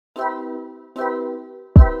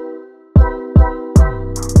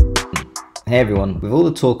Hey everyone, with all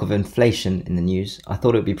the talk of inflation in the news, I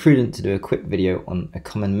thought it would be prudent to do a quick video on a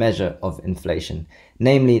common measure of inflation,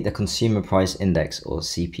 namely the Consumer Price Index or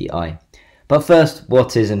CPI. But first,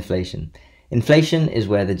 what is inflation? Inflation is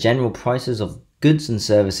where the general prices of goods and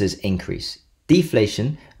services increase.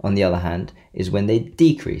 Deflation, on the other hand, is when they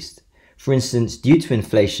decrease. For instance, due to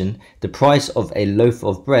inflation, the price of a loaf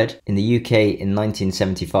of bread in the UK in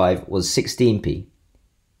 1975 was 16p.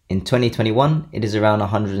 In 2021, it is around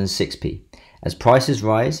 106p. As prices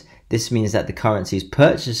rise, this means that the currency's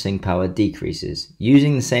purchasing power decreases.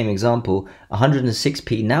 Using the same example,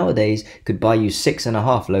 106p nowadays could buy you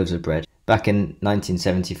 6.5 loaves of bread back in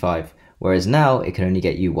 1975, whereas now it can only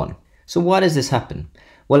get you one. So why does this happen?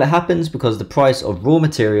 Well, it happens because the price of raw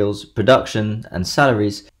materials, production, and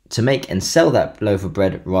salaries to make and sell that loaf of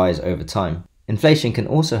bread rise over time. Inflation can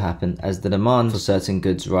also happen as the demand for certain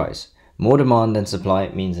goods rise. More demand than supply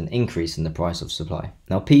means an increase in the price of supply.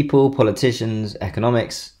 Now, people, politicians,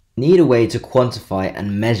 economics need a way to quantify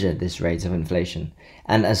and measure this rate of inflation,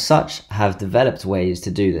 and as such have developed ways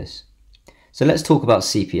to do this. So let's talk about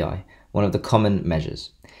CPI, one of the common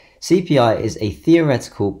measures. CPI is a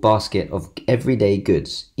theoretical basket of everyday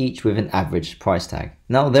goods, each with an average price tag.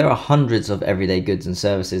 Now, there are hundreds of everyday goods and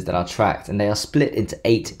services that are tracked, and they are split into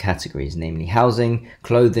 8 categories, namely housing,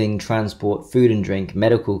 clothing, transport, food and drink,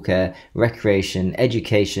 medical care, recreation,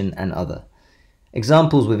 education, and other.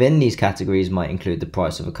 Examples within these categories might include the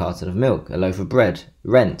price of a carton of milk, a loaf of bread,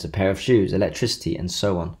 rent, a pair of shoes, electricity, and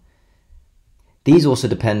so on. These also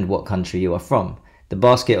depend what country you are from. The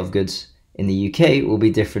basket of goods in the UK will be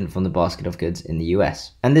different from the basket of goods in the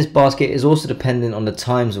US. And this basket is also dependent on the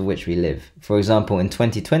times of which we live. For example, in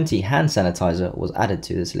 2020, hand sanitizer was added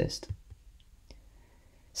to this list.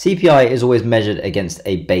 CPI is always measured against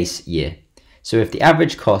a base year. So if the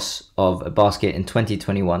average cost of a basket in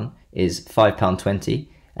 2021 is £5.20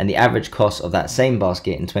 and the average cost of that same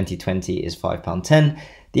basket in 2020 is £5.10,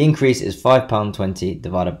 the increase is £5.20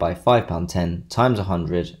 divided by £5.10 times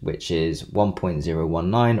 100, which is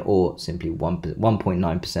 1.019 or simply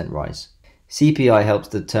 1.9% rise. CPI helps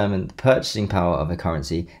determine the purchasing power of a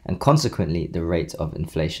currency and consequently the rate of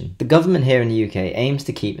inflation. The government here in the UK aims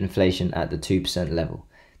to keep inflation at the 2% level.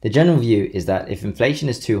 The general view is that if inflation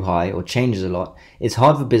is too high or changes a lot, it's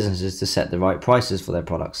hard for businesses to set the right prices for their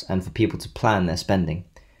products and for people to plan their spending.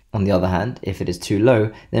 On the other hand, if it is too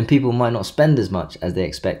low, then people might not spend as much as they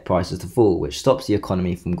expect prices to fall, which stops the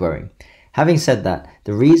economy from growing. Having said that,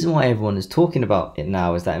 the reason why everyone is talking about it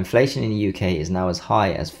now is that inflation in the UK is now as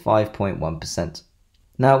high as 5.1%.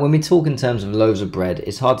 Now, when we talk in terms of loaves of bread,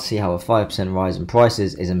 it's hard to see how a 5% rise in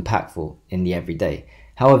prices is impactful in the everyday.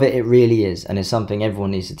 However, it really is, and is something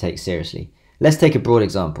everyone needs to take seriously. Let's take a broad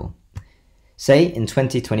example. Say in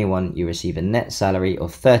 2021 you receive a net salary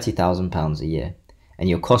of £30,000 a year. And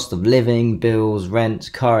your cost of living, bills,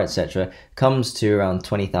 rent, car, etc. comes to around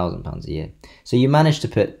 £20,000 a year. So you manage to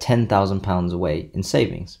put £10,000 away in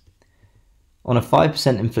savings. On a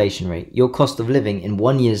 5% inflation rate, your cost of living in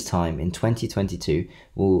 1 year's time in 2022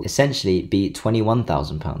 will essentially be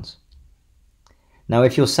 £21,000. Now,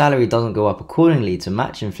 if your salary doesn't go up accordingly to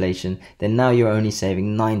match inflation, then now you're only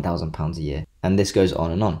saving £9,000 a year. And this goes on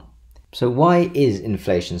and on. So why is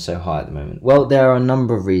inflation so high at the moment? Well, there are a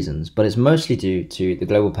number of reasons, but it's mostly due to the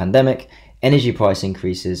global pandemic, energy price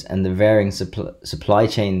increases, and the varying supply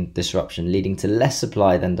chain disruption leading to less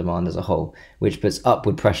supply than demand as a whole, which puts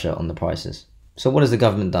upward pressure on the prices. So what has the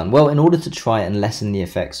government done? Well, in order to try and lessen the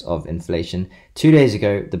effects of inflation, 2 days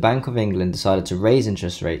ago, the Bank of England decided to raise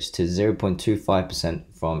interest rates to 0.25%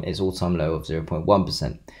 from its all-time low of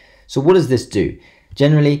 0.1%. So what does this do?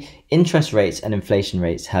 Generally, interest rates and inflation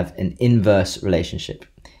rates have an inverse relationship.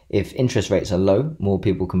 If interest rates are low, more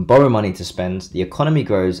people can borrow money to spend, the economy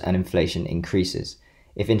grows and inflation increases.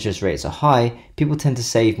 If interest rates are high, people tend to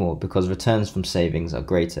save more because returns from savings are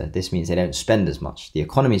greater. This means they don't spend as much. The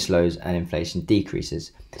economy slows and inflation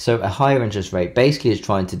decreases. So a higher interest rate basically is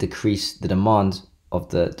trying to decrease the demand of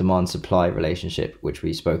the demand-supply relationship, which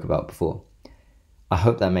we spoke about before. I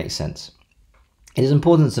hope that makes sense. It is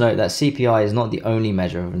important to note that CPI is not the only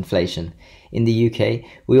measure of inflation. In the UK,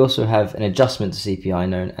 we also have an adjustment to CPI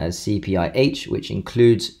known as CPIH, which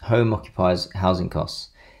includes home occupiers' housing costs.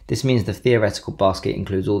 This means the theoretical basket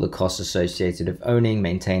includes all the costs associated with owning,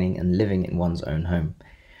 maintaining, and living in one's own home.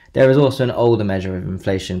 There is also an older measure of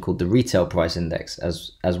inflation called the Retail Price Index,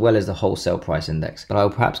 as well as the Wholesale Price Index, but I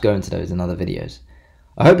will perhaps go into those in other videos.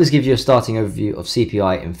 I hope this gives you a starting overview of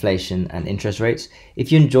CPI, inflation, and interest rates.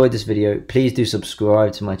 If you enjoyed this video, please do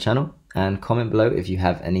subscribe to my channel and comment below if you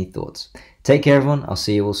have any thoughts. Take care everyone, I'll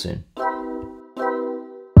see you all soon.